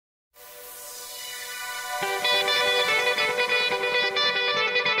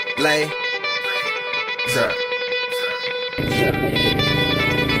Lay. Sir.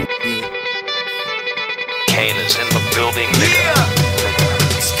 Kane is in the building, nigga.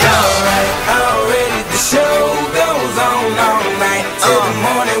 Alright, already the show goes on all night. Till the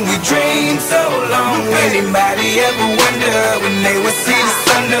morning we dream so long. Anybody ever wonder when they would see the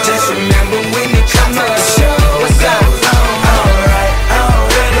sun? Just remember when it comes to the show goes on. Alright,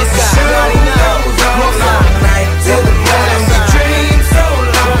 already the show goes on all night. Till the morning we dream so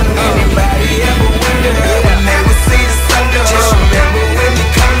long. Anybody ever wonder when they would see the sun? Just remember when it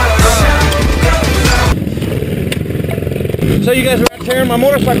comes to the show goes on. So you guys were tearing my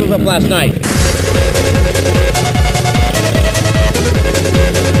motorcycles up last night.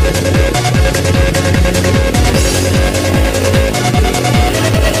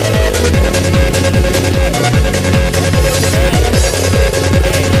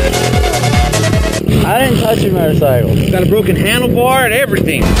 I didn't touch your motorcycle. Got a broken handlebar and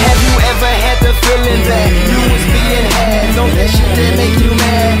everything. Have you ever had the feeling that you was being had? Don't that shit that make you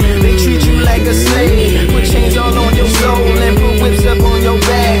mad? They treat you like a slave, put chains all on your soul and put whips up on your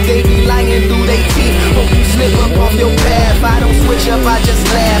back. They be lying through their teeth, hope you slip up off your path. I don't switch up, I just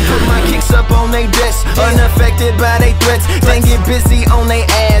laugh. Put my kicks up on they desk, unaffected by they threats. Then get busy on they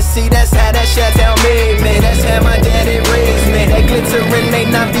ass. See, that's how that shit tell me, man. That's how my daddy raised me. That glittering may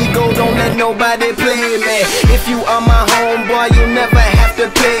not be gold, don't let nobody play me. If you are my homeboy, you never have to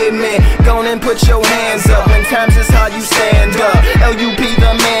pay me. Go on and put your hands up. When times is hard, you stand up. LUP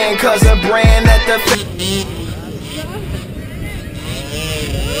the man, cause a brand at the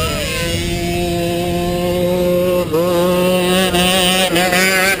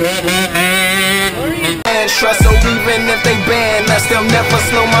trust, so even if they ban us, they'll never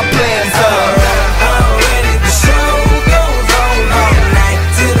slow my plans up. Already the show goes on all night.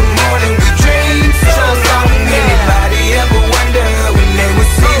 Till the morning we dream so long. Anybody ever wonder when they would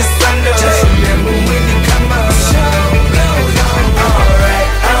see the sun? Just remember when you come up. The show goes on. Alright,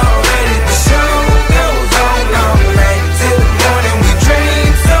 already the show goes on all night. Till the morning we dream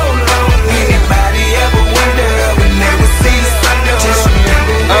so long. Anybody ever wonder when they would see the sun? Just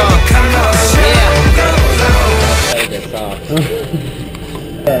remember when you come up. The show goes on.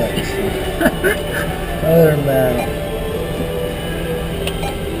 Other man.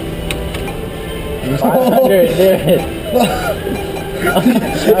 500, dude.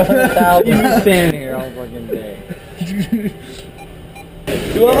 500,000. You've been standing here all fucking day.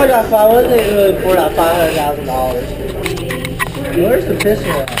 Whoever got poured out $500,000. Where's the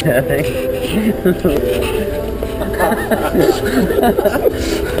pistol at?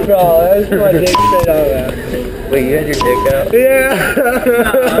 Bro, that's my dick straight out, man. Wait, you had your dick out? Yeah!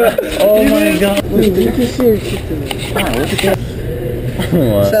 Oh my god. Wait, look at this shit to me. Oh, look at that.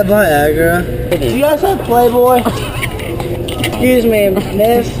 What's that Viagra? Do you guys have Playboy? Excuse me,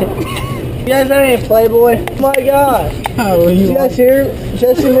 miss. You guys have any Playboy? Oh my god. Oh, you guys hear?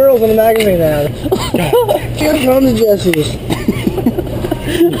 Jesse Merle's in the magazine now. Here comes Jesse's.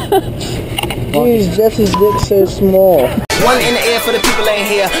 Jeez, Jesse's dick's so small. 1 in the air for the people ain't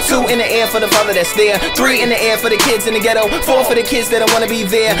here. 2 in the air for the father that's there. 3 in the air for the kids in the ghetto. 4 for the kids that don't wanna be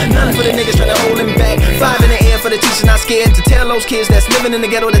there. None for the niggas trying to hold him back. 5 in the air for the teachers not scared to tell those kids that's living in the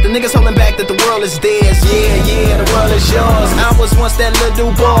ghetto that the niggas holding back, that the world is theirs. Yeah, yeah, the world is yours. I was once that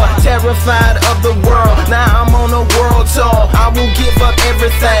little boy, terrified of the world. Now I'm on a world tour. I will give up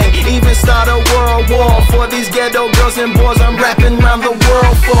everything, even start a world war. For these ghetto girls and boys I'm rapping around the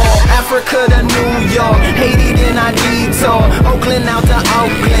world for. Africa to New York, Haiti then I detour. Oakland out to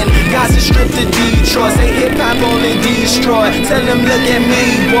Oakland, Gaza Strip to Detroit. Say hip-hop only destroy. Tell them look at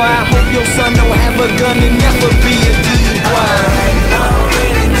me, boy. I hope your son don't have a gun and never be a D-boy.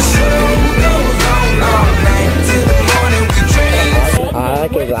 Already the show goes on all night. Till the morning we dream. I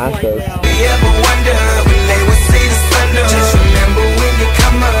like your glasses. We ever wonder when they would see the sun? Just remember when you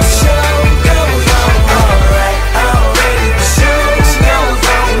come up. The show goes on. Alright, already the show goes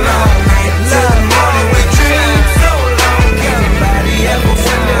on all night. Till the morning we dream so long. Anybody ever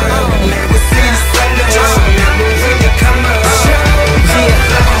wonder when they would see the sun? Just remember when you come up. The show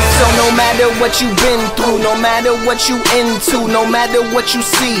goes on. So no matter what you've been through, no matter what you into, no matter what you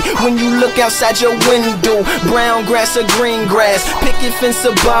see when you look outside your window, brown grass or green grass, picket fence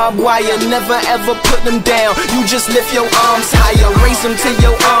or barbed wire, never ever put them down. You just lift your arms higher, raise them till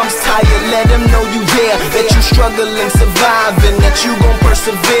your arms tired. Let them know you there, that you struggling, surviving, that you gon'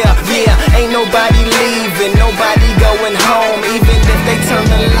 persevere. Yeah, ain't nobody leaving, nobody going home. Even if they turn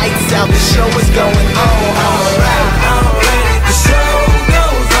the lights out, the show is going on. Alright, already the show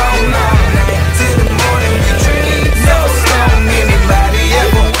goes on all night. Till the morning we dream so strong. Anybody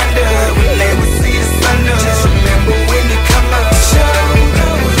ever wonder when they would see the sun? Just remember when you come up. The show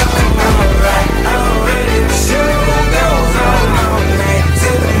goes on.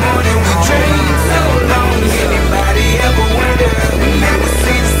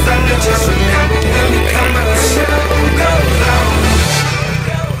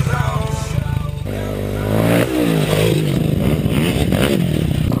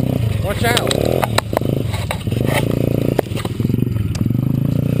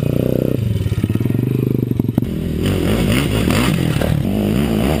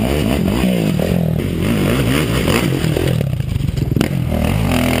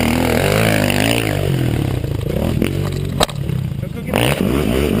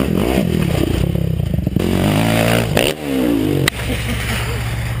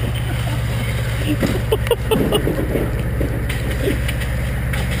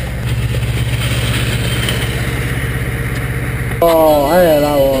 Oh, I know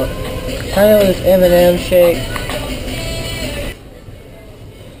that one. I know this M&M shake.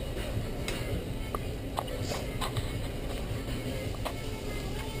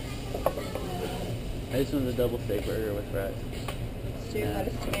 This one's a double steak burger with fries. Stew,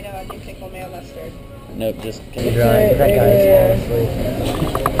 lettuce, tomato, onion, pickle, mayo, mustard. Nope, just can you dry? That guy's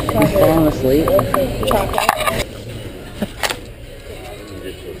falling asleep. He's falling asleep? Chocolate.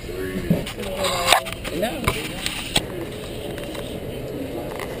 No.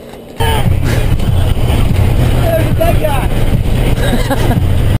 That guy!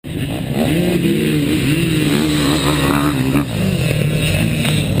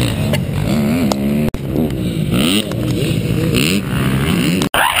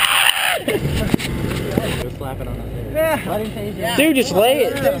 Dude, just lay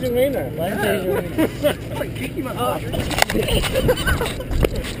it. Let him taste your wiener.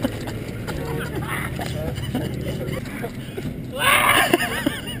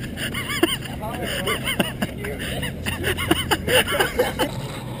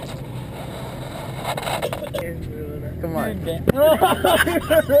 Come on.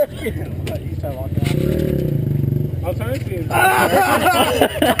 I'll turn to you.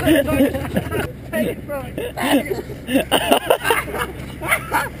 Take it from me.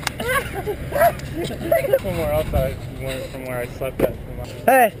 Somewhere else, from where I slept at.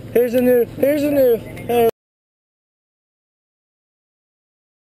 Hey, here's a new. Hey.